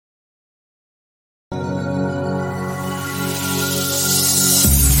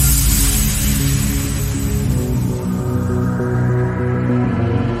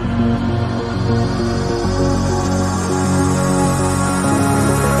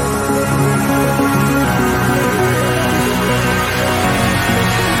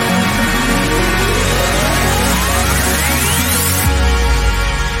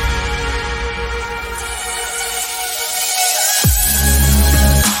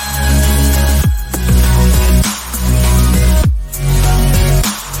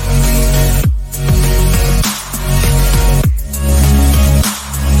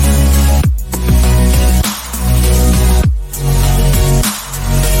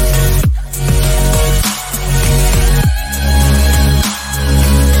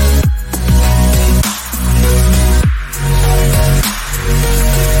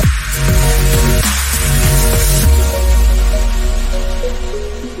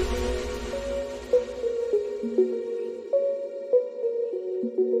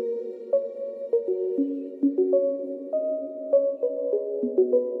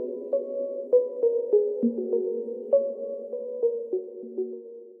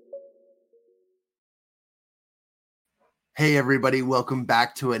Hey, everybody, welcome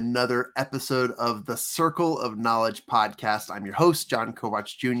back to another episode of the Circle of Knowledge podcast. I'm your host, John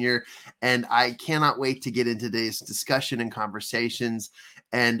Kovach Jr., and I cannot wait to get into today's discussion and conversations.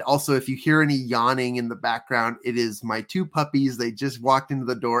 And also, if you hear any yawning in the background, it is my two puppies. They just walked into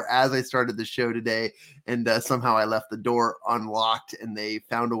the door as I started the show today, and somehow I left the door unlocked and they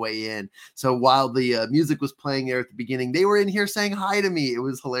found a way in. So while the music was playing there at the beginning, they were in here saying hi to me. It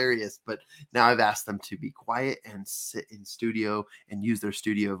was hilarious, but now I've asked them to be quiet and sit in studio and use their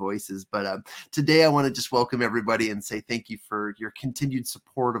studio voices. But today I want to just welcome everybody and say thank you for your continued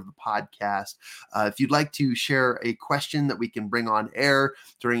support of the podcast. If you'd like to share a question that we can bring on air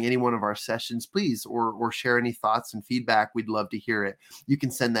during any one of our sessions, please, or share any thoughts and feedback, we'd love to hear it. You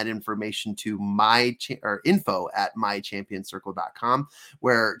can send that information to info@mychampioncircle.com,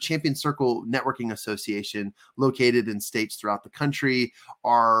 where Champion Circle Networking Association, located in states throughout the country,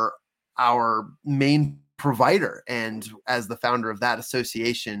 are our main provider. And as the founder of that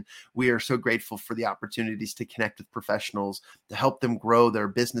association, we are so grateful for the opportunities to connect with professionals, to help them grow their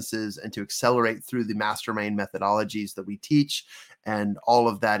businesses, and to accelerate through the mastermind methodologies that we teach. And all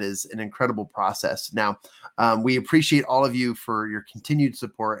of that is an incredible process. Now, we appreciate all of you for your continued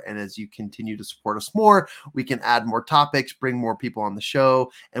support. And as you continue to support us more, we can add more topics, bring more people on the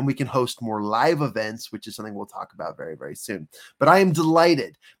show, and we can host more live events, which is something we'll talk about very, very soon. But I am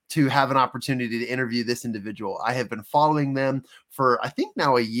delighted to have an opportunity to interview this individual. I have been following them for, I think,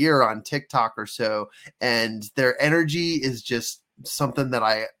 now a year on TikTok or so, and their energy is just something that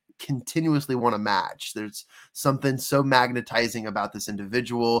I continuously want to match. There's something so magnetizing about this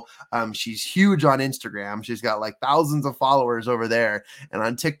individual. She's huge on Instagram. She's got like thousands of followers over there, and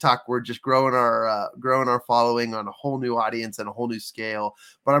on TikTok we're just growing our following on a whole new audience and a whole new scale.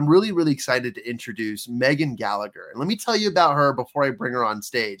 But I'm really, really excited to introduce Megan Gallagher. And let me tell you about her before I bring her on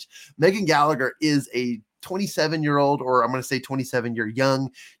stage. Megan Gallagher is a 27-year-old, or I'm going to say 27-year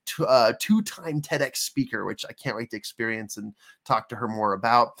young, two-time TEDx speaker, which I can't wait to experience and talk to her more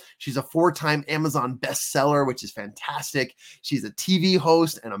about. She's a 4-time Amazon bestseller, which is fantastic. She's a TV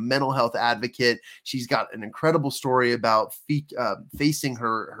host and a mental health advocate. She's got an incredible story about facing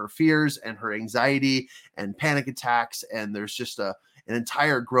her fears and her anxiety and panic attacks. And there's just an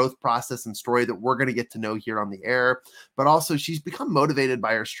entire growth process and story that we're going to get to know here on the air. But also, she's become motivated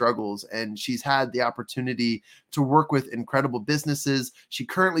by her struggles, and she's had the opportunity to work with incredible businesses. She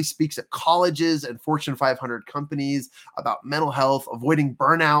currently speaks at colleges and Fortune 500 companies about mental health, avoiding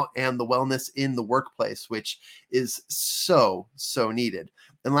burnout, and the wellness in the workplace, which is so, so needed.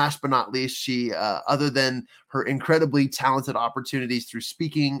 And last but not least, she, other than her incredibly talented opportunities through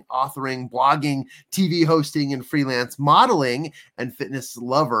speaking, authoring, blogging, TV hosting, and freelance modeling and fitness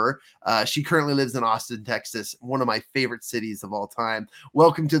lover, she currently lives in Austin, Texas, one of my favorite cities of all time.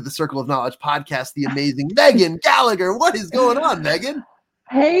 Welcome to the Circle of Knowledge podcast, the amazing Megan Gallagher. What is going on, Megan?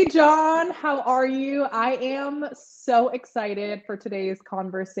 Hey, John, how are you? I am so excited for today's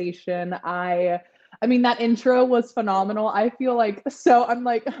conversation. I mean, that intro was phenomenal. I feel like, so I'm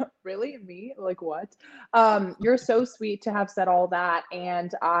like, really? Me? Like, what? You're so sweet to have said all that.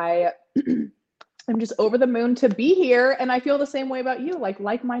 And I'm just over the moon to be here. And I feel the same way about you,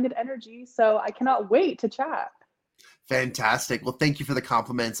 like-minded energy. So I cannot wait to chat. Fantastic. Well, thank you for the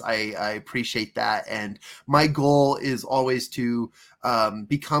compliments. I appreciate that. And my goal is always to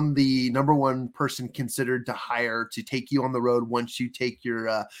become the number one person considered to hire to take you on the road once you take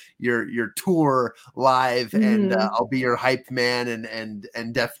your tour live. And I'll be your hype man and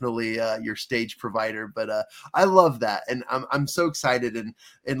definitely your stage provider. But I love that, and I'm so excited.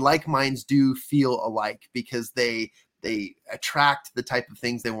 And like minds do feel alike because they attract the type of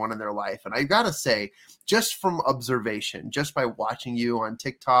things they want in their life. And I gotta say, just from observation, just by watching you on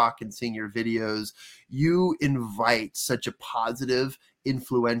TikTok and seeing your videos, you invite such a positive,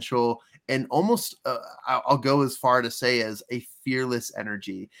 influential, and almost, I'll go as far to say, as a fearless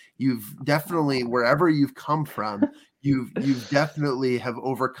energy. You've definitely, wherever you've come from, you've definitely have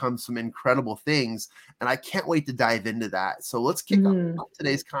overcome some incredible things. And I can't wait to dive into that. So let's kick off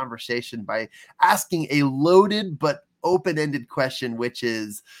today's conversation by asking a loaded but open-ended question, which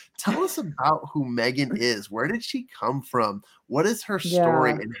is, tell us about who Megan is. Where did she come from? What is her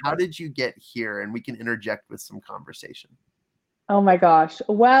story? And how did you get here? And we can interject with some conversation. Oh my gosh.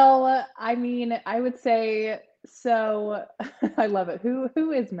 Well, I mean, I would say, so I love it.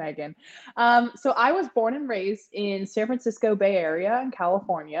 Who is Megan? So I was born and raised in San Francisco Bay Area in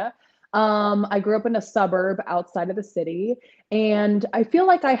California. I grew up in a suburb outside of the city, and I feel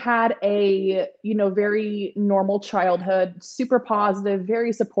like I had a, very normal childhood, super positive,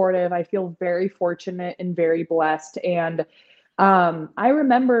 very supportive. I feel very fortunate and very blessed. And I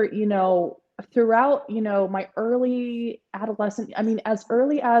remember, throughout, my early adolescent, I mean, as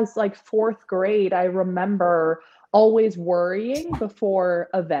early as like fourth grade, I remember always worrying before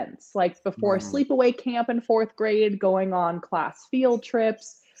events, like before Mm, sleepaway camp in fourth grade, going on class field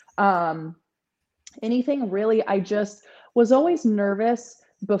trips, um, anything really. I just was always nervous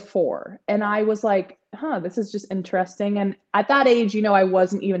before. And I was like, this is just interesting. And at that age, I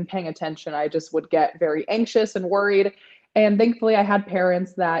wasn't even paying attention. I just would get very anxious and worried. And thankfully, I had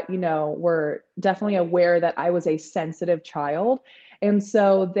parents that, were definitely aware that I was a sensitive child. And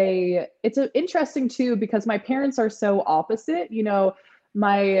so it's interesting too, because my parents are so opposite.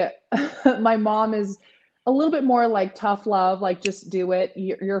 My, my mom is a little bit more like tough love, like just do it.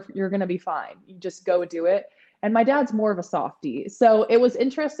 You're gonna be fine. You just go do it. And my dad's more of a softie. So it was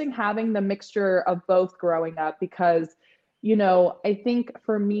interesting having the mixture of both growing up because, I think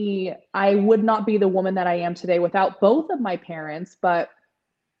for me, I would not be the woman that I am today without both of my parents. But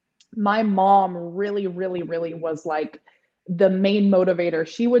my mom really, really, really was like the main motivator.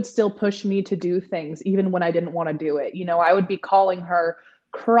 She would still push me to do things even when I didn't want to do it. I would be calling her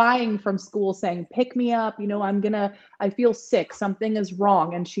crying from school saying, "Pick me up. I feel sick. Something is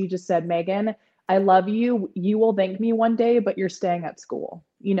wrong." And she just said, "Megan, I love you. You will thank me one day, but you're staying at school.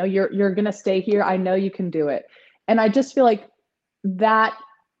 You're going to stay here. I know you can do it." And I just feel like that,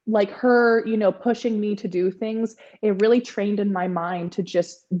 like her, pushing me to do things, it really trained in my mind to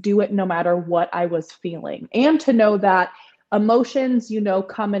just do it no matter what I was feeling, and to know that emotions,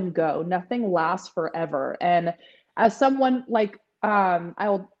 come and go. Nothing lasts forever. And as someone like,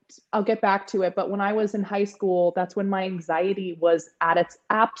 I'll get back to it, but when I was in high school, that's when my anxiety was at its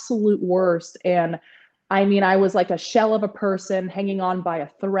absolute worst. And I mean, I was like a shell of a person hanging on by a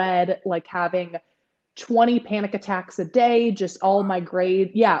thread, like having 20 panic attacks a day, just all my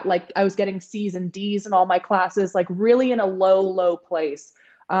grade. Yeah, like I was getting C's and D's in all my classes, like really in a low, low place.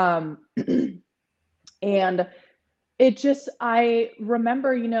 Um, and I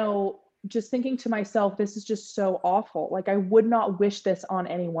remember, just thinking to myself, this is just so awful. Like, I would not wish this on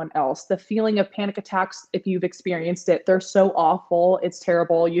anyone else. The feeling of panic attacks, if you've experienced it, they're so awful. It's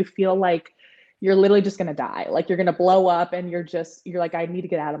terrible. You feel like you're literally just going to die. Like, you're going to blow up, and you're like, I need to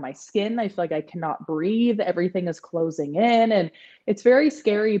get out of my skin. I feel like I cannot breathe. Everything is closing in, and it's very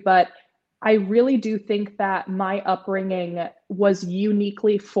scary. But I really do think that my upbringing was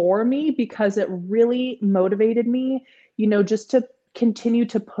uniquely for me because it really motivated me, just to continue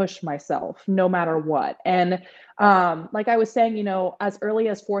to push myself no matter what. And like I was saying, as early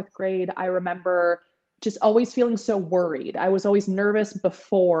as fourth grade, I remember just always feeling so worried. I was always nervous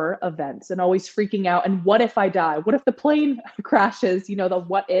before events and always freaking out. And what if I die? What if the plane crashes? The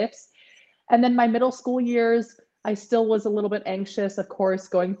what ifs. And then my middle school years, I still was a little bit anxious, of course,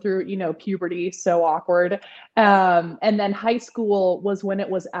 going through, puberty, so awkward. And then high school was when it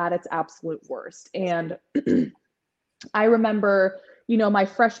was at its absolute worst. And I remember, my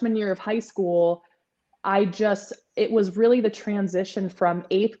freshman year of high school, it was really the transition from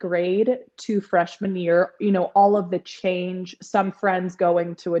eighth grade to freshman year, all of the change, some friends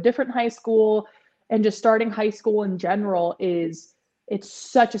going to a different high school, and just starting high school in general it's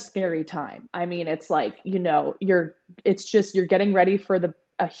such a scary time. I mean, it's like, you're getting ready for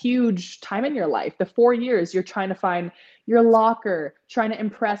a huge time in your life. The 4 years you're trying to find your locker, trying to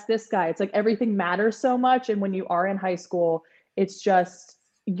impress this guy. It's like everything matters so much. And when you are in high school, it's just,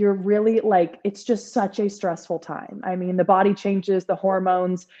 you're really like, it's just such a stressful time. I mean, the body changes, the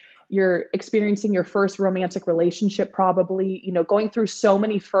hormones, you're experiencing your first romantic relationship, probably, going through so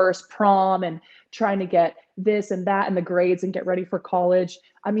many first prom and trying to get this and that and the grades and get ready for college.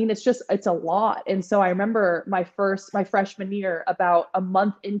 I mean, it's a lot. And so I remember my freshman year, about a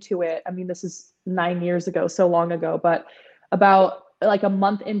month into it. I mean, this is 9 years ago, so long ago, but about like a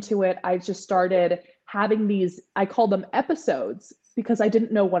month into it, I just started having these, I called them episodes because I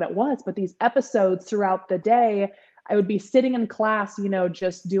didn't know what it was, but these episodes throughout the day, I would be sitting in class,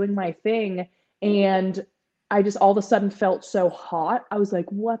 just doing my thing. And I just all of a sudden felt so hot. I was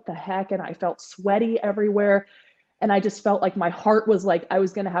like, what the heck? And I felt sweaty everywhere. And I just felt like my heart was like, I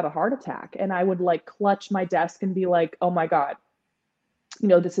was going to have a heart attack. And I would like clutch my desk and be like, oh my God,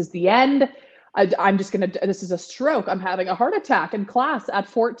 this is the end. I'm just going to, this is a stroke. I'm having a heart attack in class at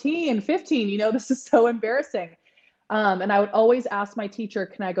 14, 15. This is so embarrassing. And I would always ask my teacher,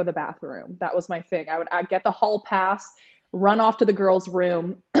 can I go to the bathroom? That was my thing. I'd get the hall pass, run off to the girls'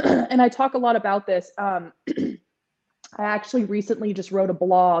 room. And I talk a lot about this. I actually recently just wrote a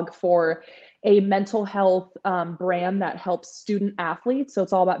blog for a mental health brand that helps student athletes. So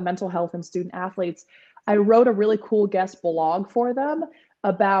it's all about mental health and student athletes. I wrote a really cool guest blog for them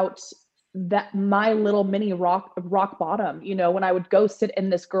about that my little mini rock bottom, when I would go sit in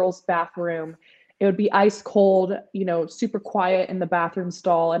this girl's bathroom, it would be ice cold, super quiet in the bathroom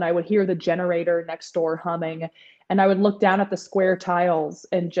stall, and I would hear the generator next door humming, and I would look down at the square tiles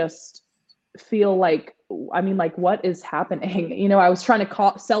and just feel like, I mean, like, what is happening? I was trying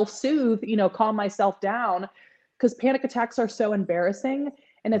to self-soothe, calm myself down, because panic attacks are so embarrassing,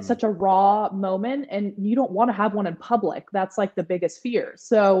 and it's Mm. such a raw moment, and you don't want to have one in public. That's like the biggest fear.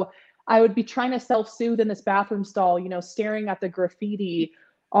 So I would be trying to self-soothe in this bathroom stall, staring at the graffiti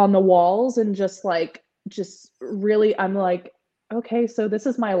on the walls, and just really, I'm like, okay, so this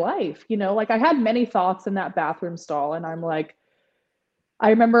is my life, like I had many thoughts in that bathroom stall, and I'm like, I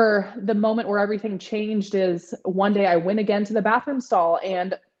remember the moment where everything changed is one day I went again to the bathroom stall,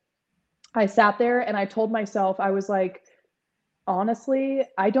 and I sat there and I told myself, I was like, honestly,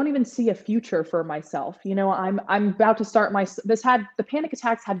 I don't even see a future for myself. I'm about to start the panic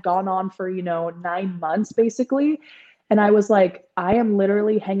attacks had gone on for, 9 months basically. And I was like, I am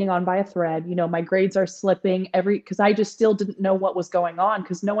literally hanging on by a thread. My grades are slipping because I just still didn't know what was going on,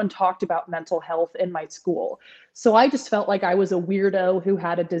 because no one talked about mental health in my school. So I just felt like I was a weirdo who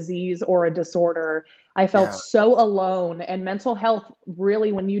had a disease or a disorder. I felt Yeah. so alone. And mental health,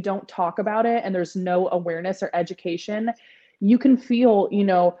 really, when you don't talk about it and there's no awareness or education, you can feel,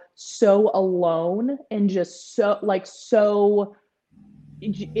 so alone, and just so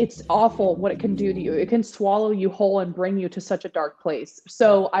it's awful what it can do to you. It can swallow you whole and bring you to such a dark place.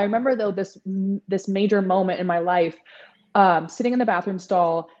 So I remember, though, this major moment in my life, sitting in the bathroom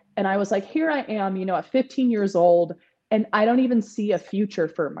stall, and I was like, here I am, at 15 years old, and I don't even see a future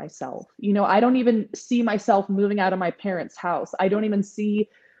for myself. I don't even see myself moving out of my parents' house. I don't even see,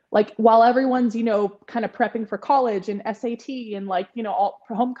 like, while everyone's, kind of prepping for college and SAT and, like, all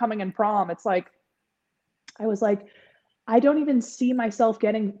homecoming and prom, it's like, I was like, I don't even see myself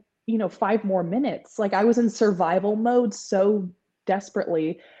getting, 5 more minutes. Like, I was in survival mode so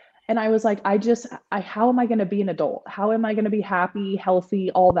desperately. And I was like, how am I going to be an adult? How am I going to be happy,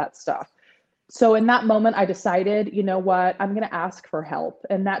 healthy, all that stuff? So in that moment, I decided, you know what, I'm going to ask for help.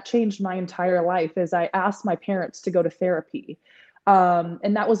 And that changed my entire life, as I asked my parents to go to therapy.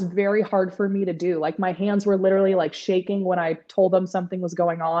 And that was very hard for me to do. Like, my hands were literally like shaking when I told them something was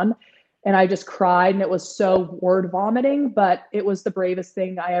going on. And I just cried, and it was so word vomiting, but it was the bravest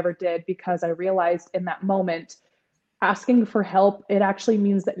thing I ever did, because I realized in that moment, asking for help, it actually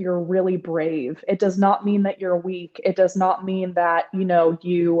means that you're really brave. It does not mean that you're weak. It does not mean that,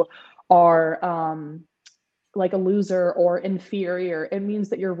 you are like a loser or inferior. It means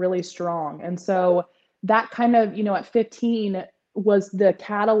that you're really strong. And so that kind of, at 15, was the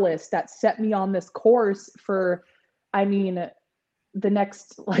catalyst that set me on this course for, I mean, the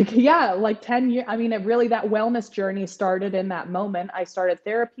next, like, yeah, like 10 years. I mean, it really, that wellness journey started in that moment. I started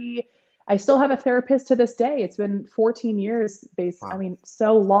therapy. I still have a therapist to this day. It's been 14 years I Wow. mean,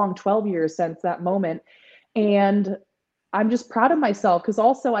 so long, 12 years since that moment. And I'm just proud of myself, because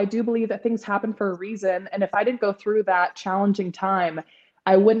also I do believe that things happen for a reason. And if I didn't go through that challenging time,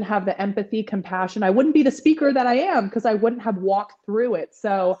 I wouldn't have the empathy, compassion. I wouldn't be the speaker that I am, because I wouldn't have walked through it.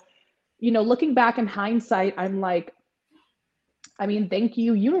 So, looking back in hindsight, I'm like, I mean, thank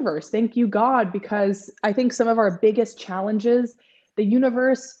you, universe. Thank you, God, because I think some of our biggest challenges, the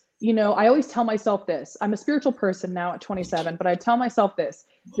universe, I always tell myself this. I'm a spiritual person now at 27, but I tell myself this.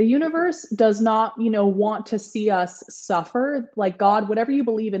 The universe does not, want to see us suffer. Like, God, whatever you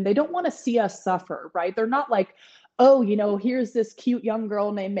believe in, they don't want to see us suffer, right? They're not like, oh, here's this cute young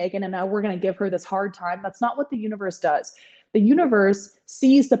girl named Megan, and now we're going to give her this hard time. That's not what the universe does. The universe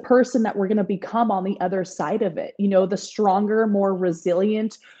sees the person that we're going to become on the other side of it. The stronger, more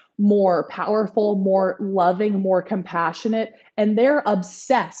resilient, more powerful, more loving, more compassionate. And they're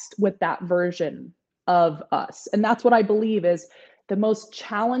obsessed with that version of us. And that's what I believe is the most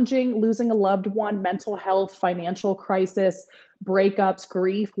challenging: losing a loved one, mental health, financial crisis, breakups,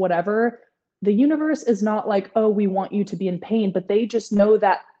 grief, whatever. The universe is not like, oh, we want you to be in pain, but they just know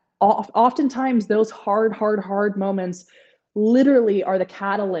that oftentimes those hard moments literally are the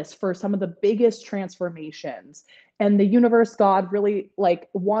catalyst for some of the biggest transformations. And the universe, God, really, like,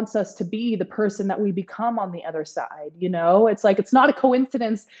 wants us to be the person that we become on the other side. It's like, it's not a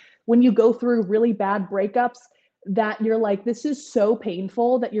coincidence when you go through really bad breakups that you're like, this is so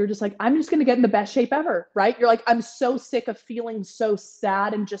painful, that you're just like, I'm just going to get in the best shape ever, right? You're like, I'm so sick of feeling so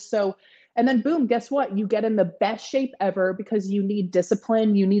sad and just so, and then boom, guess what? You get in the best shape ever, because you need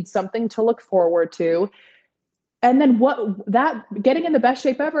discipline, you need something to look forward to. And then that getting in the best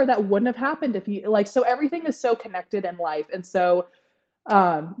shape ever, that wouldn't have happened if you, like, so everything is so connected in life. And so,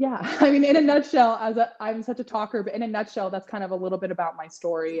 yeah, I mean, in a nutshell, I'm such a talker, but in a nutshell, that's kind of a little bit about my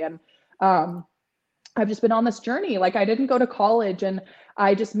story. And I've just been on this journey. Like I didn't go to college, and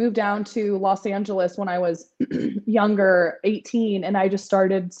I just moved down to Los Angeles when I was younger, 18, and I just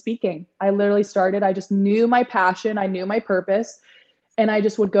started speaking. I just knew my passion, I knew my purpose, and I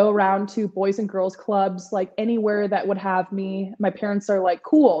just would go around to boys and girls clubs, like anywhere that would have me. My parents are like,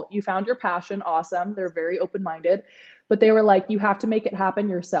 cool, you found your passion, awesome. They're very open-minded, but they were like, you have to make it happen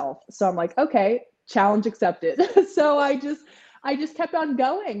yourself. So I'm like, okay, challenge accepted. So I just kept on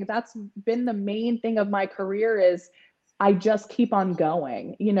going. That's been the main thing of my career, is I just keep on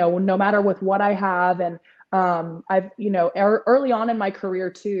going, no matter with what I have. And I've, early on in my career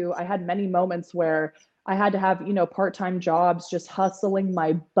too, I had many moments where I had to have, part-time jobs, just hustling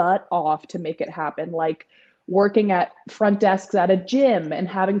my butt off to make it happen. Like working at front desks at a gym and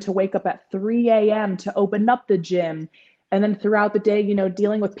having to wake up at 3 a.m. to open up the gym. And then throughout the day,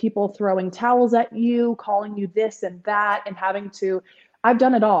 dealing with people throwing towels at you, calling you this and that, and I've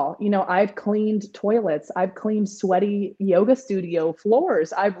done it all. I've cleaned toilets. I've cleaned sweaty yoga studio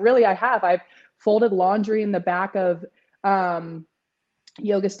floors. I have. I've folded laundry in the back of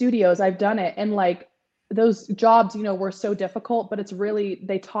yoga studios. I've done it. And like those jobs, were so difficult, but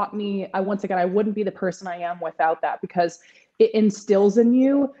they taught me, I wouldn't be the person I am without that, because it instills in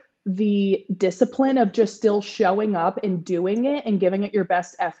you the discipline of just still showing up and doing it and giving it your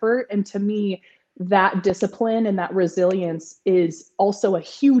best effort. And to me, that discipline and that resilience is also a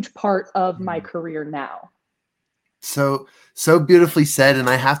huge part of my career now. So beautifully said. And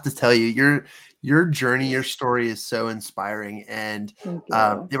I have to tell you, your journey, your story is so inspiring. And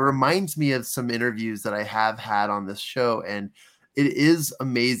it reminds me of some interviews that I have had on this show. And it is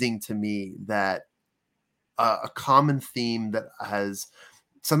amazing to me that a common theme that has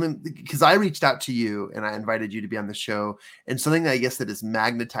something, because I reached out to you and I invited you to be on the show, and something that I guess that is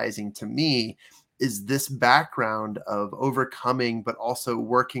magnetizing to me is this background of overcoming, but also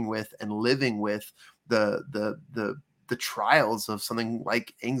working with and living with the trials of something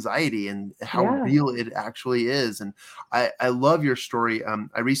like anxiety and how real it actually is. And I love your story.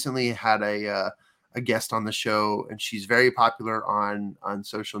 I recently had a guest on the show, and she's very popular on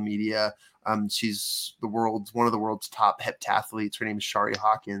social media. She's one of the world's top heptathletes. Her name is Shari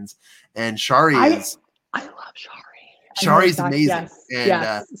Hawkins, and I love Shari. Shari's amazing.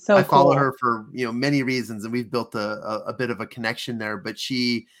 And so I follow her for many reasons, and we've built a bit of a connection there. But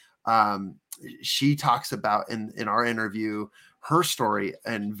she talks about in our interview her story,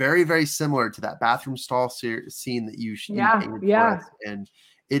 and very, very similar to that bathroom stall scene that you painted for us. And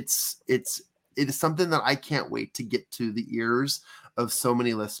it is something that I can't wait to get to the ears of so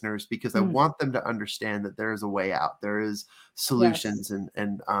many listeners, because I want them to understand that there is a way out. There is solutions.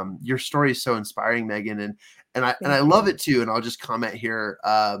 And your story is so inspiring, Megan. And I love it too. And I'll just comment here,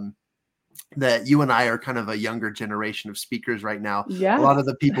 that you and I are kind of a younger generation of speakers right now. A lot of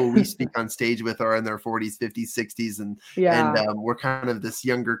the people we speak on stage with are in their 40s, 50s, 60s. And we're kind of this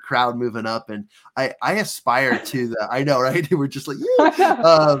younger crowd moving up. And I aspire to I know, right? We're just like,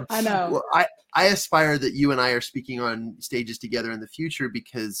 I know. I aspire that you and I are speaking on stages together in the future,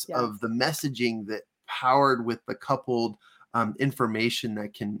 because of the messaging that powered with the coupled information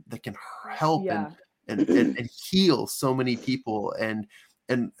that can help and heal so many people. And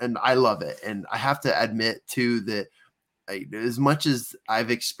I love it. And I have to admit too that as much as I've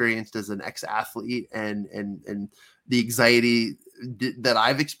experienced as an ex-athlete and the anxiety that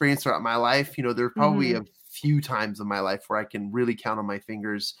I've experienced throughout my life, there's probably a few times in my life where I can really count on my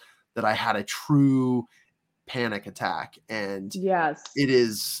fingers that I had a true panic attack. And it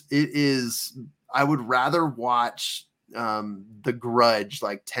is, I would rather watch The Grudge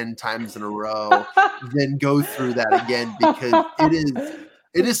like 10 times in a row than go through that again, because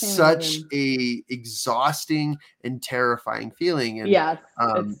it is such a exhausting and terrifying feeling. And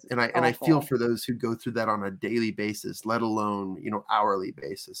I feel for those who go through that on a daily basis, let alone hourly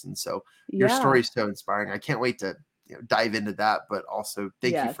basis. And so your story is so inspiring. I can't wait to dive into that, but also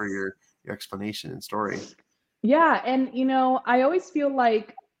thank you for your explanation and story. Yeah. And I always feel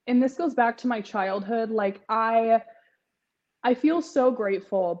like, and this goes back to my childhood, like I feel so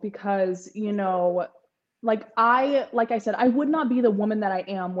grateful because like I said, I would not be the woman that I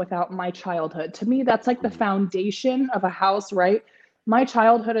am without my childhood. To me, that's like the foundation of a house, right? My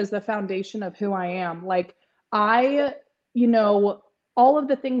childhood is the foundation of who I am. Like all of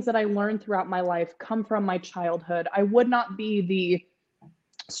the things that I learned throughout my life come from my childhood. I would not be the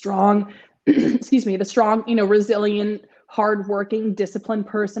strong, resilient, hardworking, disciplined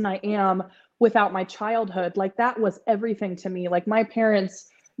person I am without my childhood. Like that was everything to me. Like my parents,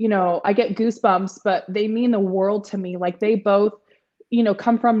 I get goosebumps, but they mean the world to me. Like they both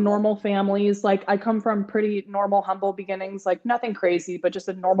come from normal families. Like I come from pretty normal, humble beginnings, like nothing crazy, but just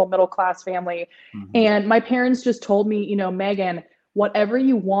a normal middle class family. Mm-hmm. And my parents just told me, Megan, whatever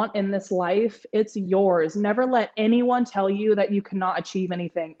you want in this life, it's yours. Never let anyone tell you that you cannot achieve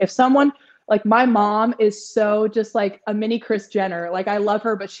anything. If someone, like my mom is so just like a mini Kris Jenner, like I love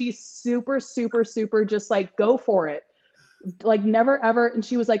her, but she's super, super, super just like go for it. Like never ever. And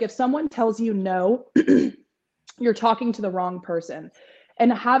she was like, if someone tells you no, you're talking to the wrong person.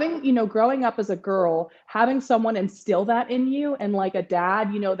 And having, growing up as a girl, having someone instill that in you, and like a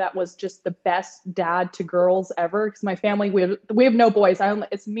dad, that was just the best dad to girls ever. Because my family, we have no boys.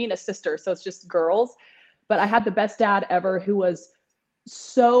 It's me and a sister, so it's just girls. But I had the best dad ever, who was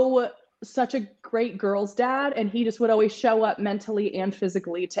such a great girl's dad, and he just would always show up mentally and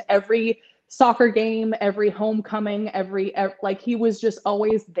physically to every soccer game, every homecoming, like he was just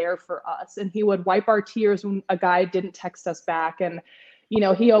always there for us, and he would wipe our tears when a guy didn't text us back. And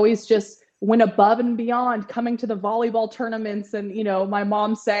he always just went above and beyond, coming to the volleyball tournaments. And my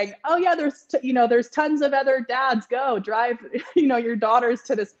mom saying, oh yeah, there's tons of other dads, go drive your daughters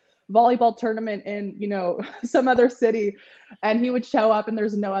to this volleyball tournament in some other city. And he would show up and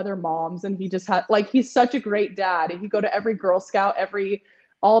there's no other moms, and he just had, like, he's such a great dad. And he'd go to every Girl Scout,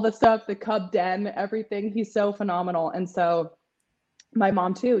 all the stuff, the Cub Den, everything. He's so phenomenal. And so my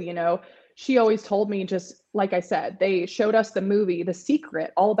mom too, she always told me, just like I said, they showed us the movie The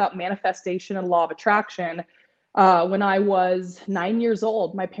Secret, all about manifestation and law of attraction. When I was 9 years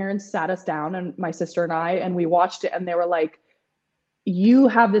old, my parents sat us down, and my sister and I, and we watched it, and they were like, you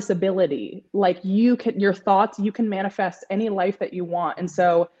have this ability, like your thoughts, you can manifest any life that you want. And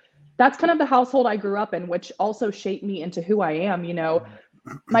so that's kind of the household I grew up in, which also shaped me into who I am.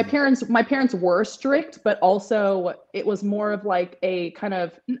 My parents were strict, but also it was more of like a kind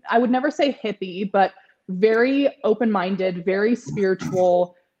of, I would never say hippie, but very open-minded, very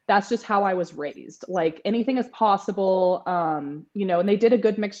spiritual. That's just how I was raised. Like anything is possible. And they did a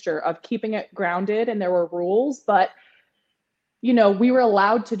good mixture of keeping it grounded, and there were rules, but we were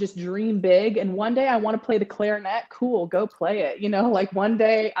allowed to just dream big. And one day I want to play the clarinet, cool, go play it. Like one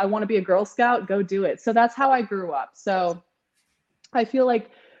day I want to be a Girl Scout, go do it. So that's how I grew up. So I feel like,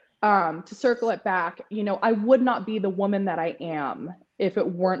 to circle it back, I would not be the woman that I am if it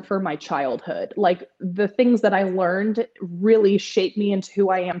weren't for my childhood. Like the things that I learned really shaped me into who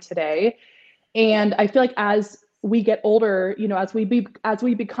I am today. And I feel like as we get older, as we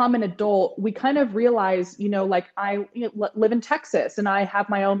become an adult, we kind of realize, like I live in Texas and I have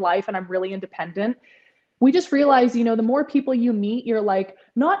my own life and I'm really independent. We just realize, the more people you meet, you're like,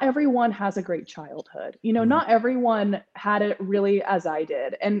 not everyone has a great childhood. Not everyone had it really as I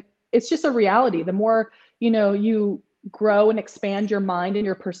did. And it's just a reality. The more, you grow and expand your mind and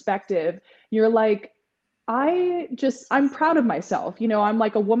your perspective, you're like, I'm proud of myself. I'm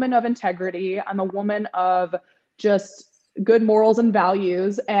like a woman of integrity. I'm a woman of just good morals and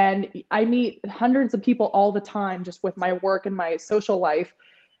values. And I meet hundreds of people all the time just with my work and my social life.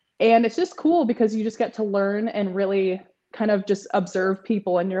 And it's just cool because you just get to learn and really kind of just observe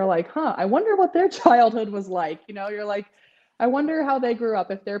people. And you're like, I wonder what their childhood was like. You're like, I wonder how they grew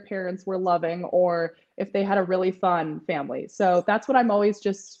up, if their parents were loving or if they had a really fun family. So that's what I'm always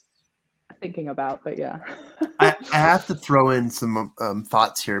just thinking about. But yeah. I have to throw in some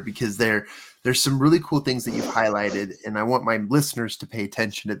thoughts here, because there's some really cool things that you've highlighted, and I want my listeners to pay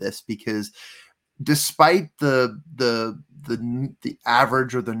attention to this, because despite the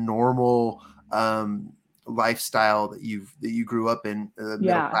average or the normal lifestyle that you grew up in, a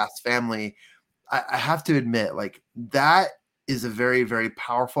middle class family, I have to admit, like, that is a very, very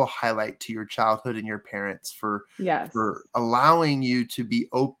powerful highlight to your childhood and your parents for allowing you to be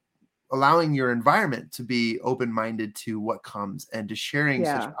allowing your environment to be open-minded to what comes and to sharing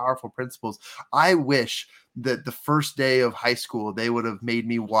such powerful principles. I wish that the first day of high school, they would have made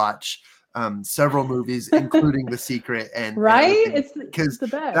me watch several movies, including The Secret, and it's because the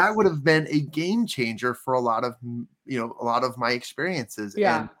best. That would have been a game changer for a lot of my experiences.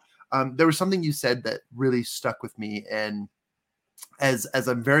 Yeah. And there was something you said that really stuck with me, and as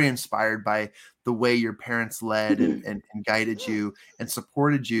I'm very inspired by the way your parents led and guided you and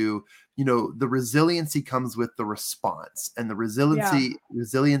supported you. The resiliency comes with the response, and the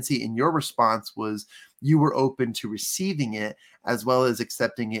resiliency in your response was you were open to receiving it as well as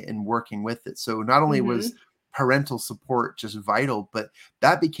accepting it and working with it. So not only was parental support just vital, but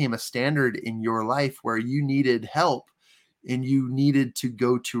that became a standard in your life where you needed help and you needed to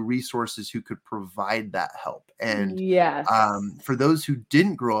go to resources who could provide that help. And for those who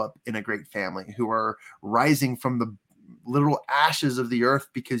didn't grow up in a great family, who are rising from the literal ashes of the earth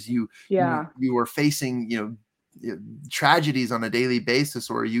because you were facing, tragedies on a daily basis,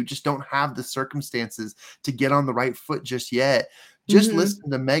 or you just don't have the circumstances to get on the right foot just yet, just listen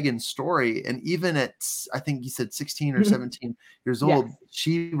to Megan's story. And even at, I think you said 16 or 17 years Yes. old,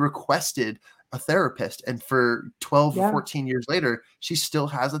 she requested a therapist. And for 12 or 14 years later, she still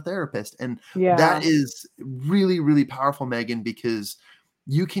has a therapist. And that is really, really powerful, Megan, because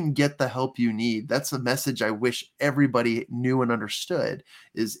you can get the help you need. That's a message I wish everybody knew and understood,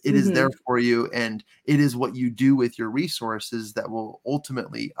 is it is there for you. And it is what you do with your resources that will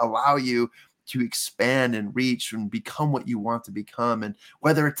ultimately allow you to expand and reach and become what you want to become. And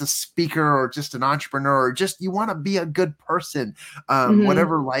whether it's a speaker or just an entrepreneur, or just you want to be a good person,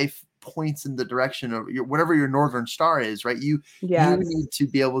 whatever life points in the direction of whatever your Northern Star is, right? You need to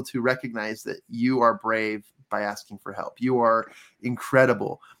be able to recognize that you are brave by asking for help. You are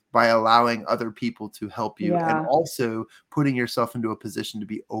incredible by allowing other people to help you, and also putting yourself into a position to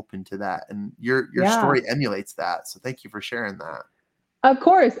be open to that. And your story emulates that. So thank you for sharing that. Of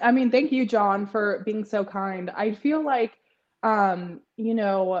course. I mean, thank you, John, for being so kind. I feel like, you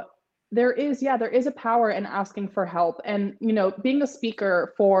know, there is a power in asking for help. And, you know, being a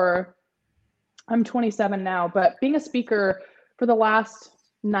speaker for, I'm 27 now, but being a speaker for the last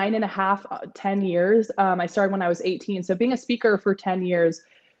 9.5, 10 years, I started when I was 18. So being a speaker for 10 years,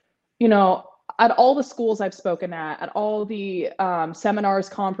 you know, at all the schools I've spoken at all the seminars,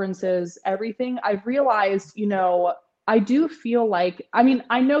 conferences, everything, I've realized, you know, I do feel like, I mean,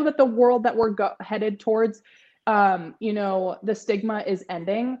 I know that the world that we're headed towards, you know, the stigma is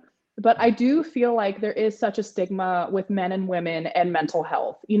ending, but I do feel like there is such a stigma with men and women and mental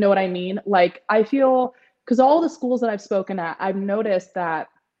health. You know what I mean? Like, I feel, because all the schools that I've spoken at, I've noticed that,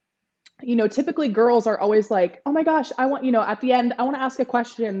 you know, typically girls are always like, oh my gosh, I want, you know, at the end, I want to ask a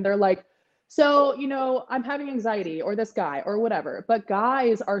question. They're like, so, you know, I'm having anxiety, or this guy or whatever. But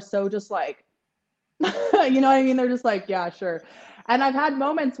guys are so just like, you know what I mean? They're just like, yeah, sure. And I've had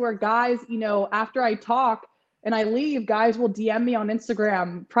moments where guys, you know, after I talk and I leave, guys will DM me on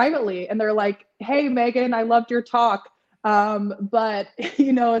Instagram privately, and they're like, hey, Megan, I loved your talk. But,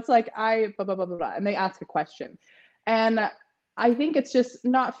 you know, it's like, blah, blah, blah, blah, blah. And they ask a question. And I think it's just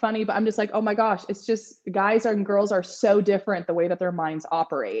not funny, but I'm just like, oh my gosh, it's just guys and girls are so different the way that their minds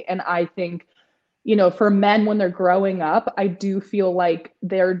operate. And I think, you know, for men, when they're growing up, I do feel like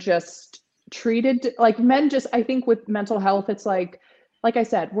they're just treated like men. Just, I think with mental health, it's like I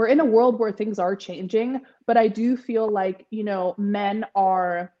said, we're in a world where things are changing, but I do feel like, you know, men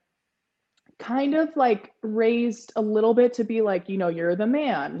are kind of like raised a little bit to be like, you know, you're the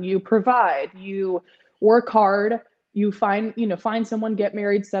man, you provide, you work hard, you find someone, get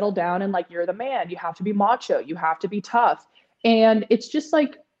married, settle down, and like, you're the man, you have to be macho, you have to be tough. And it's just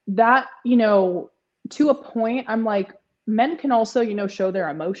like that, you know, to a point. I'm like, men can also, you know, show their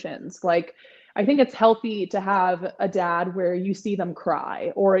emotions. Like, I think it's healthy to have a dad where you see them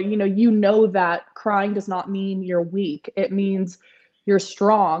cry, or, you know that crying does not mean you're weak. It means you're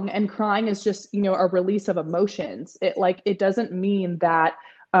strong. And crying is just, you know, a release of emotions. It doesn't mean that,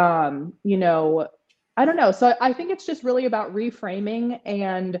 you know, I don't know. So I think it's just really about reframing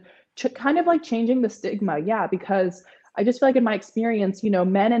and kind of like changing the stigma. Yeah. Because I just feel like in my experience, you know,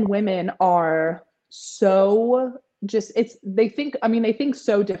 men and women are so just, they think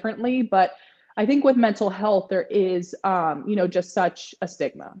so differently, but I think with mental health, there is, you know, just such a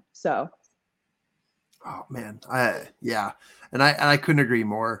stigma. So. Oh man. Yeah. And I couldn't agree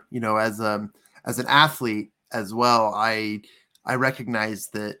more. You know, as an athlete as well, I recognize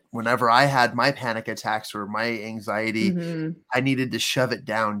that whenever I had my panic attacks or my anxiety, I needed to shove it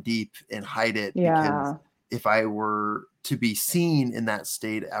down deep and hide it, because if I were to be seen in that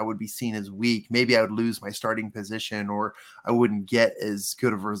state, I would be seen as weak. Maybe I would lose my starting position, or I wouldn't get as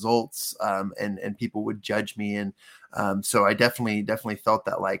good of results, and people would judge me. And so I definitely felt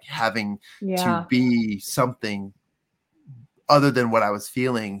that, like, having to be something other than what I was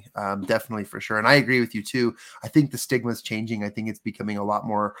feeling, definitely, for sure. And I agree with you too. I think the stigma is changing. I think it's becoming a lot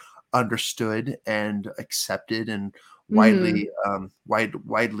more understood and accepted, and widely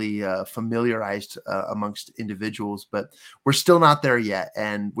familiarized amongst individuals. But we're still not there yet,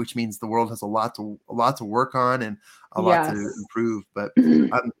 and which means the world has a lot to work on, and a lot to improve. But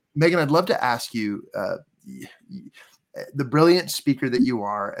Megan, I'd love to ask you, the brilliant speaker that you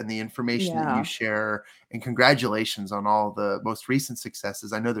are, and the information that you share, and congratulations on all the most recent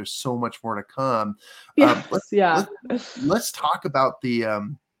successes. I know there's so much more to come. Let's talk about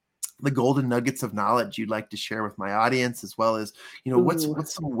the the golden nuggets of knowledge you'd like to share with my audience, as well as, what's Ooh.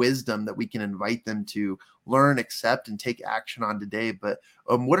 some wisdom that we can invite them to learn, accept, and take action on today. But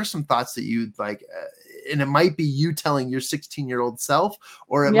what are some thoughts that you'd like, and it might be you telling your 16-year-old self,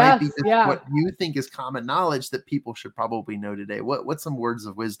 or it might be Yes, just yeah. what you think is common knowledge that people should probably know today. What's some words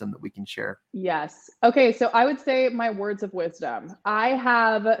of wisdom that we can share? Yes. Okay, so I would say my words of wisdom. I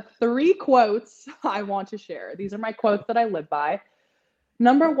have 3 quotes I want to share. These are my quotes that I live by.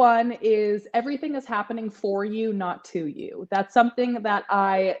 Number 1 is everything is happening for you, not to you. That's something that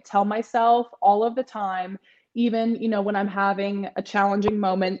I tell myself all of the time, even, when I'm having a challenging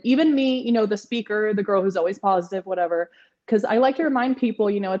moment. Even me, the speaker, the girl who's always positive, whatever. Because I like to remind people,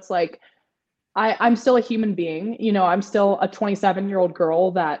 it's like I'm still a human being. I'm still a 27-year-old girl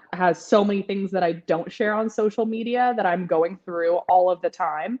that has so many things that I don't share on social media that I'm going through all of the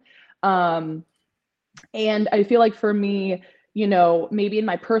time. Um, and I feel like for me, maybe in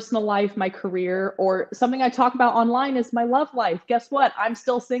my personal life, my career, or something I talk about online is my love life. Guess what? I'm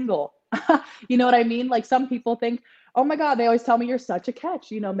still single. You know what I mean? Like some people think, oh my God, they always tell me you're such a catch.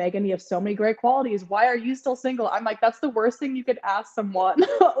 Megan, you have so many great qualities. Why are you still single? I'm like, that's the worst thing you could ask someone.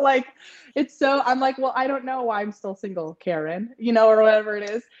 Like, I'm like, well, I don't know why I'm still single, Karen, or whatever it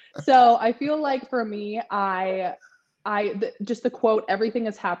is. So I feel like for me, just the quote, everything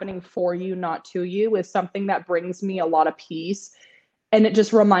is happening for you, not to you, is something that brings me a lot of peace. And it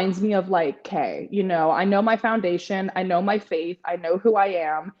just reminds me of like, okay, I know my foundation, I know my faith, I know who I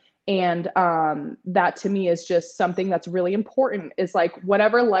am. And that to me is just something that's really important, is like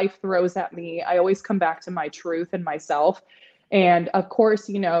whatever life throws at me, I always come back to my truth and myself. And of course,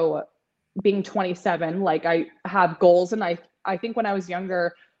 being 27, like I have goals. And I think when I was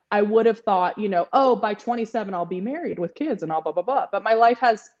younger, I would have thought, oh, by 27, I'll be married with kids and all blah, blah, blah. But my life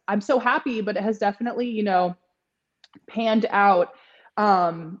I'm so happy, but it has definitely, panned out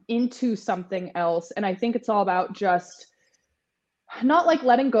into something else. And I think it's all about just not like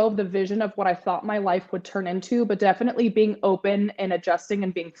letting go of the vision of what I thought my life would turn into, but definitely being open and adjusting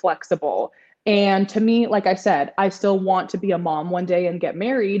and being flexible. And to me, like I said, I still want to be a mom one day and get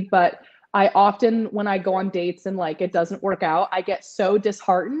married, but I often, when I go on dates and like it doesn't work out, I get so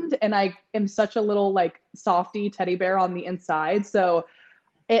disheartened, and I am such a little like softy teddy bear on the inside. So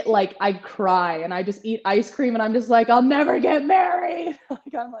it like I cry and I just eat ice cream and I'm just like, I'll never get married.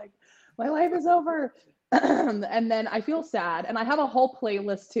 Like I'm like, my life is over. And then I feel sad, and I have a whole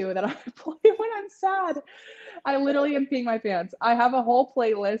playlist too that I play when I'm sad. I literally am peeing my pants. I have a whole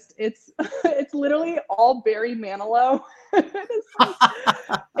playlist. It's it's literally all Barry Manilow.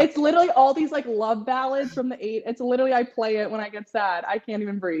 It's literally all these like love ballads from the eight. It's literally I play it when I get sad. I can't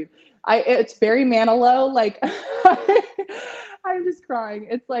even breathe. It's Barry Manilow. Like I'm just crying.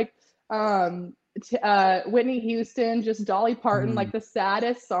 It's like Whitney Houston, just Dolly Parton, Mm, like the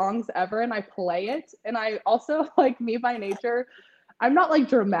saddest songs ever, and I play it. And I also like me by nature, I'm not like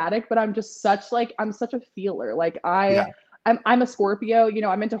dramatic, but I'm just I'm such a feeler. Like yeah. I'm a Scorpio,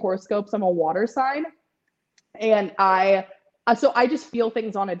 I'm into horoscopes, I'm a water sign. And so I just feel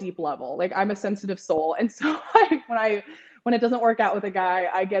things on a deep level. Like I'm a sensitive soul. And so when it doesn't work out with a guy,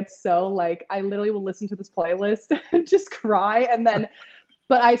 I get so like I literally will listen to this playlist and just cry. And then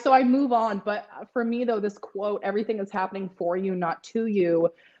so I move on. But for me though, this quote, everything is happening for you, not to you,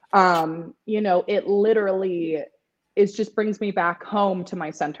 it literally is just brings me back home to my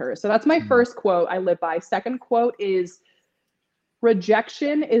center. So that's my Mm, first quote I live by. Second quote is,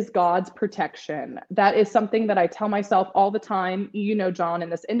 rejection is God's protection. That is something that I tell myself all the time. John, in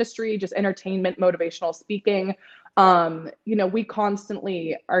this industry, just entertainment, motivational speaking, we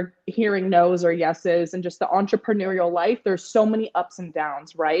constantly are hearing no's or yeses, and just the entrepreneurial life, there's so many ups and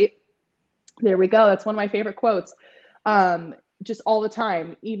downs, right? There we go. That's one of my favorite quotes. Just all the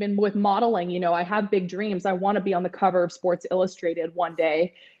time, even with modeling, I have big dreams. I want to be on the cover of Sports Illustrated one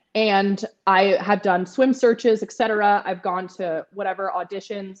day. And I have done swim searches, etc. I've gone to whatever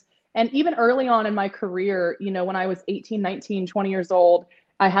auditions. And even early on in my career, when I was 18, 19, 20 years old,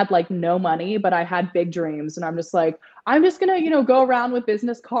 I had like no money, but I had big dreams. And I'm just like, I'm just going to, go around with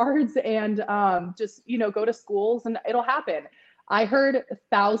business cards and just, go to schools and it'll happen. I heard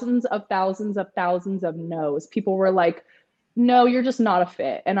thousands of thousands of thousands of no's. People were like, no, you're just not a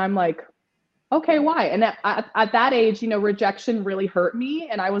fit. And I'm like, okay, why? And at that age, rejection really hurt me.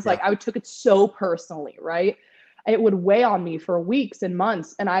 And I was yeah. like, I took it so personally, right? It would weigh on me for weeks and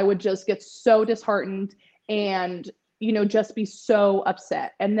months. And I would just get so disheartened and, just be so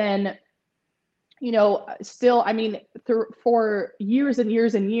upset. And then, still, I mean, for years and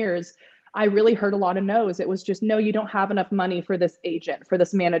years and years, I really heard a lot of no's. It was just, no, you don't have enough money for this agent, for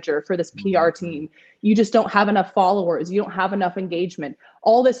this manager, for this PR team. You just don't have enough followers. You don't have enough engagement.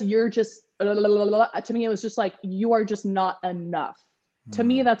 All this, you're just, to me, it was just like, you are just not enough. To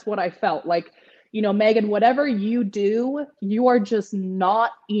me, that's what I felt like. Megan, whatever you do, you are just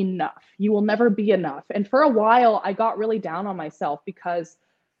not enough. You will never be enough. And for a while, I got really down on myself because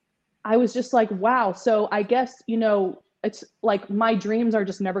I was just like, wow. So I guess, it's like my dreams are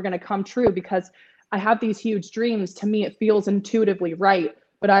just never going to come true because I have these huge dreams. To me, it feels intuitively right.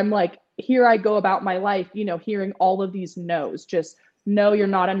 But I'm like, here I go about my life, hearing all of these no's, just no, you're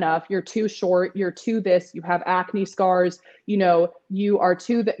not enough. You're too short. You're too this. You have acne scars. You are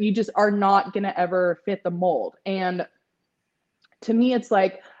too that. You just are not going to ever fit the mold. And to me, it's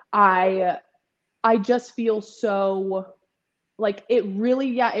like, I just feel so like it really,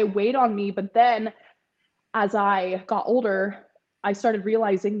 yeah, it weighed on me. But then as I got older, I started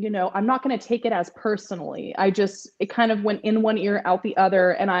realizing, I'm not going to take it as personally. It kind of went in one ear, out the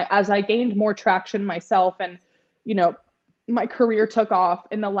other. And as I gained more traction myself and, my career took off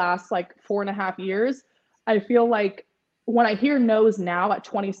in the last like 4.5 years, I feel like when I hear no's now at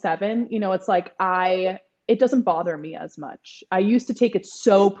 27, it's like it doesn't bother me as much. I used to take it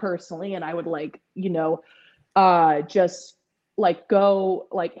so personally and I would like, just like go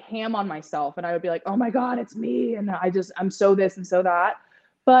like ham on myself and I would be like, oh my God, it's me. And I'm so this and so that.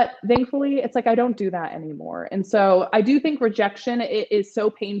 But thankfully, it's like I don't do that anymore. And so I do think rejection it is so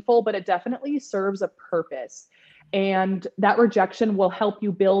painful, but it definitely serves a purpose. And that rejection will help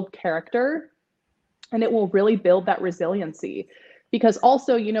you build character and it will really build that resiliency. Because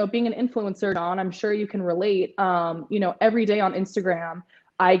also, being an influencer, Don, I'm sure you can relate. Every day on Instagram,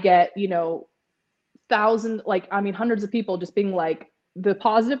 I get, thousands, hundreds of people just being like the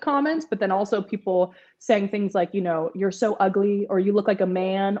positive comments, but then also people saying things like, you're so ugly, or you look like a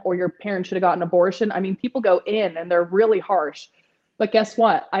man, or your parents should have gotten an abortion. People go in and they're really harsh. But guess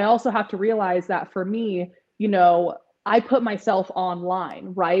what? I also have to realize that for me, I put myself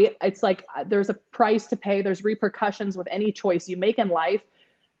online, right? It's like there's a price to pay. There's repercussions with any choice you make in life.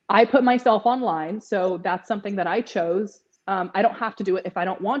 I put myself online. So that's something that I chose. I don't have to do it if I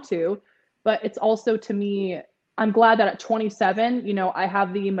don't want to. But it's also, to me, I'm glad that at 27, I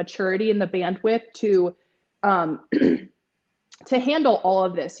have the maturity and the bandwidth to to handle all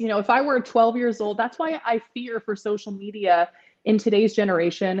of this. If I were 12 years old, that's why I fear for social media in today's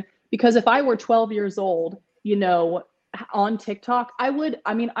generation. Because if I were 12 years old, on TikTok, I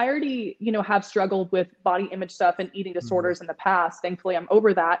already, have struggled with body image stuff and eating disorders in the past. Thankfully, I'm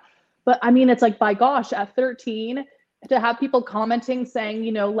over that. But it's like, by gosh, at 13, to have people commenting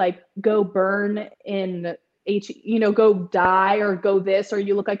saying, like, go burn in go die or go this, or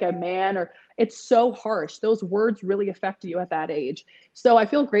you look like a man, or it's so harsh. Those words really affect you at that age. So I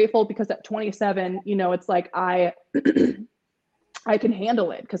feel grateful because at 27, it's like I can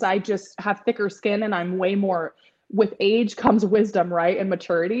handle it because I just have thicker skin and I'm way more, with age comes wisdom, right? And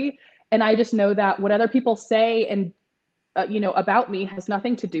maturity. And I just know that what other people say and, about me has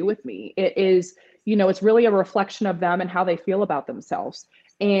nothing to do with me. It is, it's really a reflection of them and how they feel about themselves.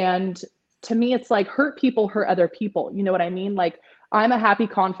 And to me, it's like hurt people hurt other people. You know what I mean? Like, I'm a happy,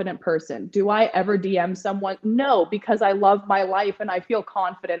 confident person. Do I ever DM someone? No, because I love my life and I feel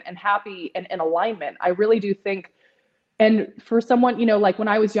confident and happy and in alignment. I really do think. And for someone, like when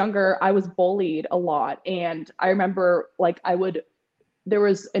I was younger, I was bullied a lot. And I remember like there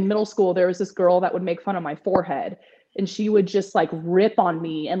was in middle school, there was this girl that would make fun of my forehead and she would just like rip on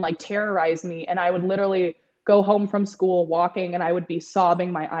me and like terrorize me. And I would literally go home from school walking and I would be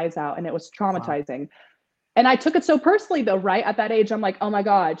sobbing my eyes out and it was traumatizing. Wow. And I took it so personally though, right? At that age, I'm like, oh my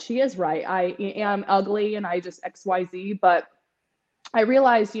God, she is right. I am ugly and I just XYZ. But I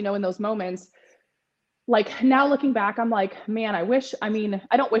realized, in those moments, like now looking back, I'm like, man, I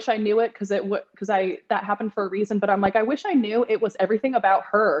don't wish I knew it because that happened for a reason, but I'm like, I wish I knew it was everything about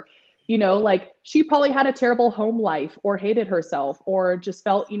her. Like she probably had a terrible home life or hated herself or just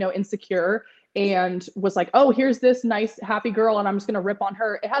felt, insecure and was like, oh, here's this nice, happy girl and I'm just going to rip on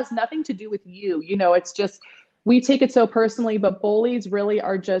her. It has nothing to do with you. It's just, we take it so personally, but bullies really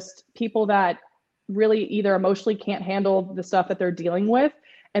are just people that really either emotionally can't handle the stuff that they're dealing with.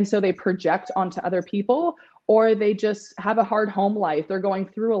 And so they project onto other people, or they just have a hard home life. They're going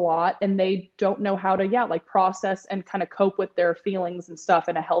through a lot and they don't know how to, process and kind of cope with their feelings and stuff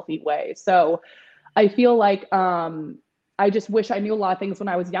in a healthy way. So I feel like I just wish I knew a lot of things when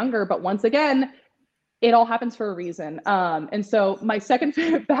I was younger, but once again, it all happens for a reason. And so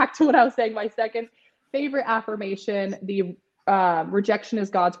back to what I was saying, my second favorite affirmation, the rejection is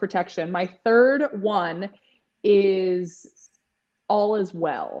God's protection. My third one is all is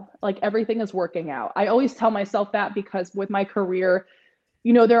well. Like everything is working out. I always tell myself that because with my career,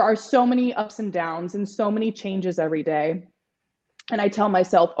 there are so many ups and downs and so many changes every day. And I tell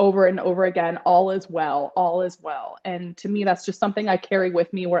myself over and over again, all is well, all is well. And to me, that's just something I carry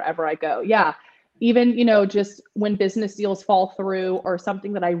with me wherever I go. Yeah. Even, just when business deals fall through or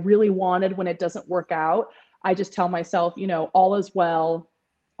something that I really wanted when it doesn't work out, I just tell myself, all is well,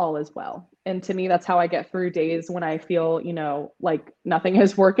 all is well. And to me, that's how I get through days when I feel, like nothing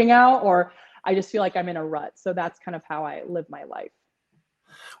is working out or I just feel like I'm in a rut. So that's kind of how I live my life.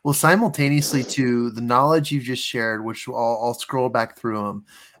 Well, simultaneously to the knowledge you've just shared, which I'll scroll back through them,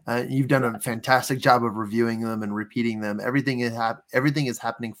 you've done a fantastic job of reviewing them and repeating them. Everything is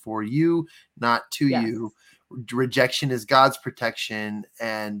happening for you, not to you. Rejection is God's protection,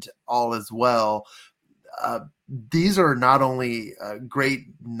 and all is well. These are not only great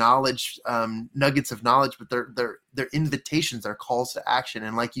knowledge, nuggets of knowledge, but they're invitations, they're calls to action.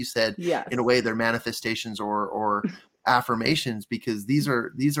 And like you said, in a way, they're manifestations or affirmations, because these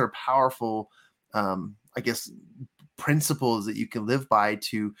are powerful, I guess, principles that you can live by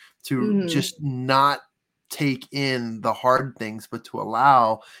to just not take in the hard things, but to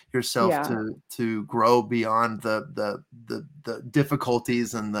allow yourself to grow beyond the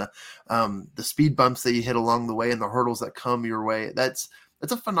difficulties and the speed bumps that you hit along the way and the hurdles that come your way. That's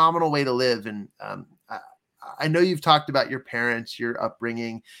a phenomenal way to live. And I know you've talked about your parents, your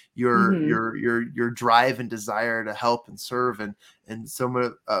upbringing, your drive and desire to help and serve, and so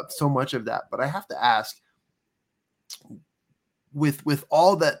much of that. But I have to ask, with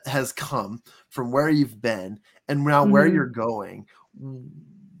all that has come from where you've been and now where you're going,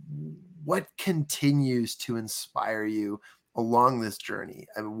 what continues to inspire you along this journey?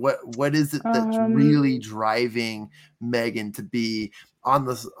 I mean, what is it that's really driving Megan to be on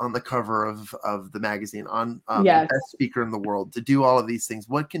the cover of the magazine, on the best speaker in the world, to do all of these things?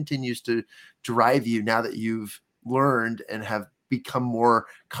 What continues to drive you now that you've learned and have become more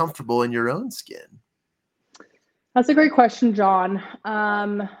comfortable in your own skin? That's a great question, John.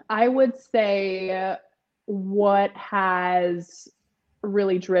 I would say what has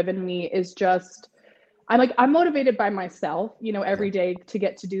really driven me is just, I'm motivated by myself, every day to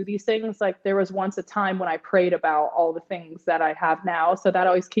get to do these things. Like there was once a time when I prayed about all the things that I have now. So that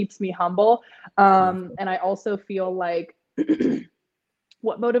always keeps me humble. And I also feel like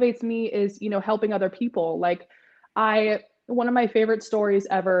what motivates me is, helping other people. Like one of my favorite stories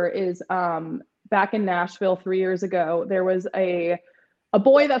ever is, back in Nashville 3 years ago, there was a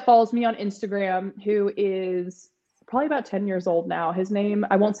boy that follows me on Instagram who is probably about 10 years old now. His name,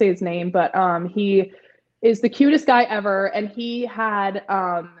 I won't say his name, but he is the cutest guy ever. And he had,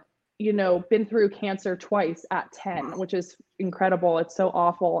 been through cancer twice at 10, which is incredible. It's so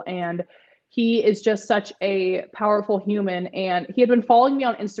awful. And he is just such a powerful human. And he had been following me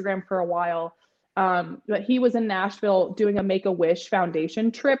on Instagram for a while. But he was in Nashville doing a Make-A-Wish Foundation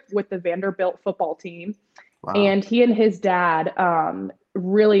trip with the Vanderbilt football team. Wow. And he and his dad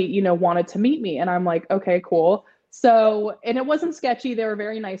really, wanted to meet me. And I'm like, okay, cool. So, and it wasn't sketchy. They were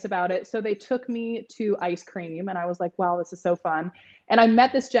very nice about it. So they took me to ice cream and I was like, wow, this is so fun. And I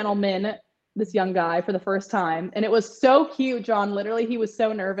met this gentleman, this young guy, for the first time. And it was so cute, John. Literally, he was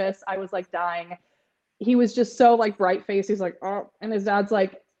so nervous. I was like dying. He was just so like bright faced. He's like, oh, and his dad's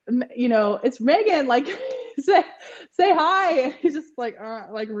like, it's Megan, like say hi. And he's just like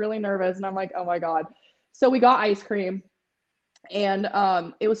really nervous. And I'm like, oh my God. So we got ice cream and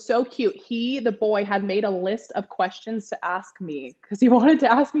it was so cute. The boy had made a list of questions to ask me because he wanted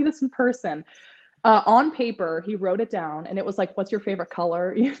to ask me this in person. On paper, he wrote it down and it was like, what's your favorite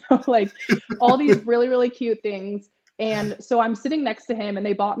color? Like all these really, really cute things. And so I'm sitting next to him and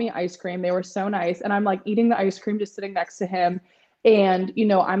they bought me ice cream. They were so nice. And I'm like eating the ice cream, just sitting next to him. And,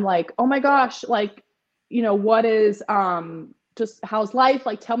 I'm like, oh my gosh, like, what is, just how's life?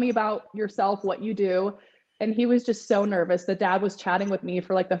 Like, tell me about yourself, what you do. And he was just so nervous. The dad was chatting with me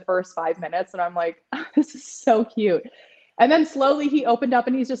for like the first 5 minutes. And I'm like, this is so cute. And then slowly he opened up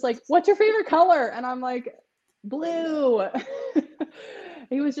and he's just like, what's your favorite color? And I'm like, blue.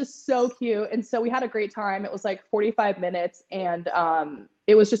 He was just so cute. And so we had a great time. It was like 45 minutes and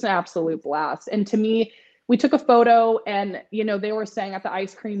it was just an absolute blast. And to me, we took a photo and, they were saying at the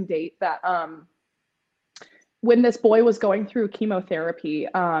ice cream date that when this boy was going through chemotherapy,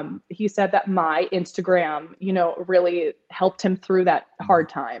 he said that my Instagram, really helped him through that hard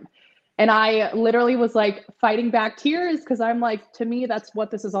time. And I literally was like fighting back tears because I'm like, to me, that's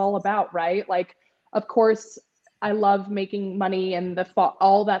what this is all about, right? Like, of course, I love making money and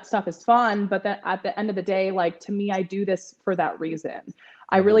all that stuff is fun. But then at the end of the day, like, to me, I do this for that reason.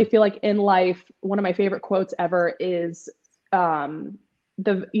 I really feel like in life, one of my favorite quotes ever is,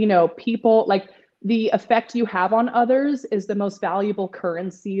 people, like, the effect you have on others is the most valuable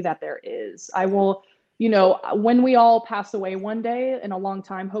currency that there is. I will, when we all pass away one day, in a long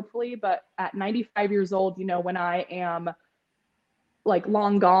time, hopefully, but at 95 years old, when I am like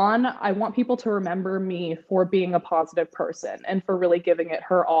long gone, I want people to remember me for being a positive person and for really giving it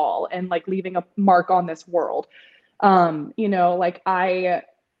her all and like leaving a mark on this world. Like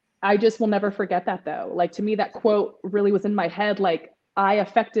I just will never forget that though. Like, to me, that quote really was in my head. Like, I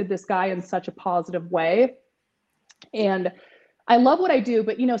affected this guy in such a positive way. And I love what I do,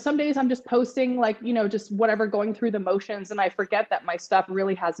 but some days I'm just posting like, just whatever, going through the motions, and I forget that my stuff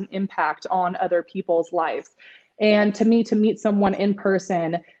really has an impact on other people's lives. And to me, to meet someone in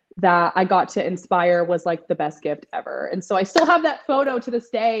person that I got to inspire was like the best gift ever. And so I still have that photo to this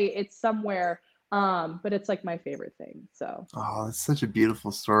day. It's somewhere. But it's like my favorite thing. So Oh, it's such a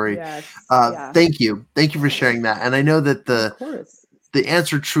beautiful story. yes, yeah, Thank you. Thank you for sharing that. And I know that of course. the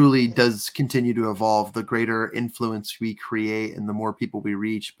answer truly does continue to evolve, the greater influence we create and the more people we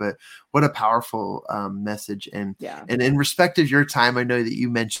reach. But what a powerful message. And Yeah. and in respect of your time, I know that you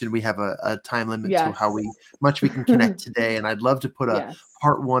mentioned we have a time limit to Yes. how much we can connect today. And I'd love to put a Yes.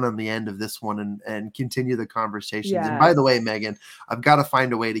 part one on the end of this one and continue the conversations. And by Yes. the way, Megan, I've got to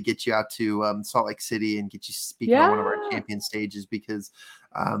find a way to get you out to Salt Lake City and get you speaking on one of our Yeah. champion stages, because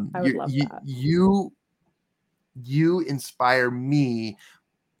I would love that. you inspire me.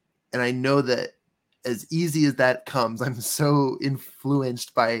 And I know that as easy as that comes, I'm so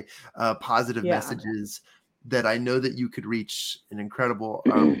influenced by positive Yeah. messages that I know that you could reach an incredible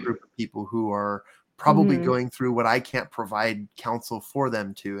group of people who are probably Mhm. going through what I can't provide counsel for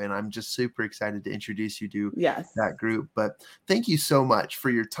them to. And I'm just super excited to introduce you to Yes. that group. But thank you so much for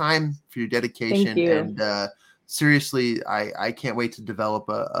your time, for your Thank dedication, you. and seriously, I can't wait to develop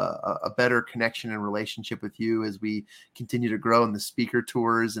a better connection and relationship with you as we continue to grow in the speaker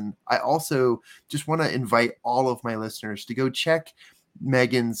tours. And I also just want to invite all of my listeners to go check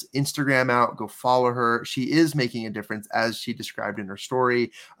Megan's Instagram out, go follow her. She is making a difference, as she described in her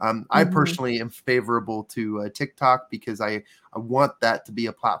story. I personally am favorable to TikTok because I want that to be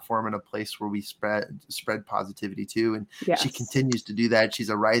a platform and a place where we spread positivity too. And she Yes. continues to do that. She's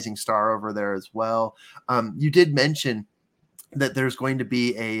a rising star over there as well. You did mention that there's going to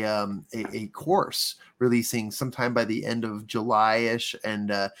be a course releasing sometime by the end of July-ish.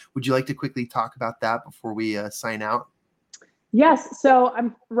 And would you like to quickly talk about that before we sign out? Yes. So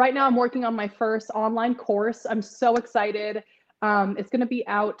right now I'm working on my first online course. I'm so excited. It's going to be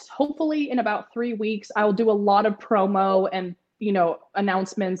out hopefully in about 3 weeks. I'll do a lot of promo and,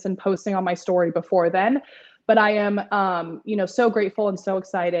 announcements and posting on my story before then. But I am, so grateful and so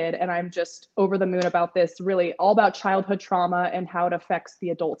excited. And I'm just over the moon about this, really all about childhood trauma and how it affects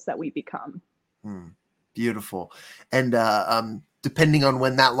the adults that we become. Beautiful. And depending on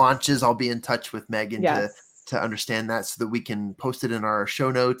when that launches, I'll be in touch with Megan Yes. to understand that so that we can post it in our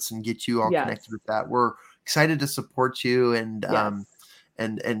show notes and get you all Yes. connected with that. We're excited to support you and Yes.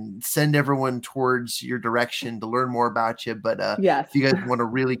 and send everyone towards your direction to learn more about you. But Yes. if you guys want to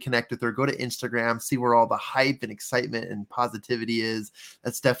really connect with her, go to Instagram, see where all the hype and excitement and positivity is.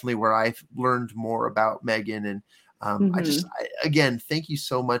 That's definitely where I've learned more about Megan. And again, thank you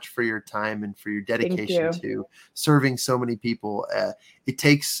so much for your time and for your dedication to serving so many people. It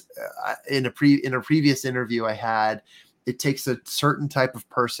takes in a previous interview I had, it takes a certain type of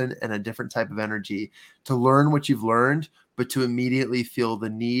person and a different type of energy to learn what you've learned, but to immediately feel the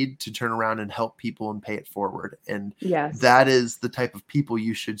need to turn around and help people and pay it forward. And that is the type of people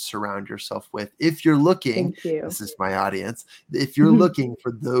you should surround yourself with. If you're looking, this is my audience, if you're looking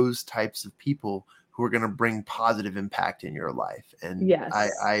for those types of people who are going to bring positive impact in your life. And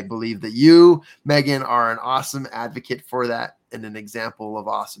I believe that you, Megan, are an awesome advocate for that and an example of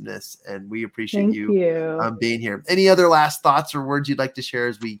awesomeness. And we appreciate you being here. Any other last thoughts or words you'd like to share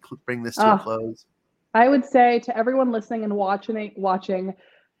as we bring this to a close? I would say to everyone listening and watching,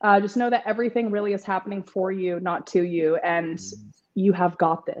 just know that everything really is happening for you, not to you. And you have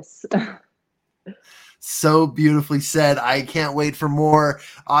got this. So beautifully said. I can't wait for more.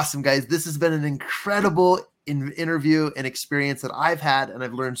 Awesome, guys. This has been an incredible interview and experience that I've had, and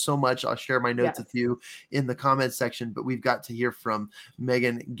I've learned so much. I'll share my notes with you in the comments section, but we've got to hear from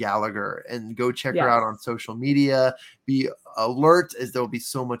Megan Gallagher, and go check her out on social media. Be alert, as there'll be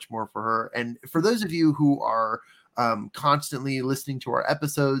so much more for her. And for those of you who are constantly listening to our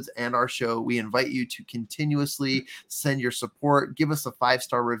episodes and our show, we invite you to continuously send your support, give us a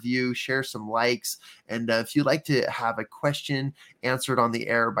 5-star review, share some likes. And if you'd like to have a question answered on the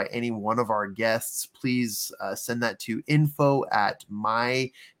air by any one of our guests, please send that to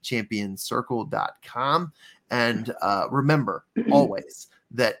info@mychampioncircle.com. And remember always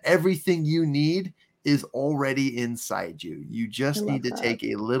that everything you need is already inside you. You just need to take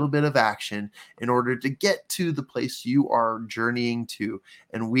a little bit of action in order to get to the place you are journeying to.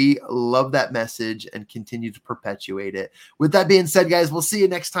 And we love that message and continue to perpetuate it. With that being said, guys, we'll see you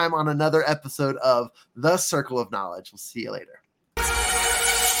next time on another episode of The Circle of Knowledge. We'll see you later.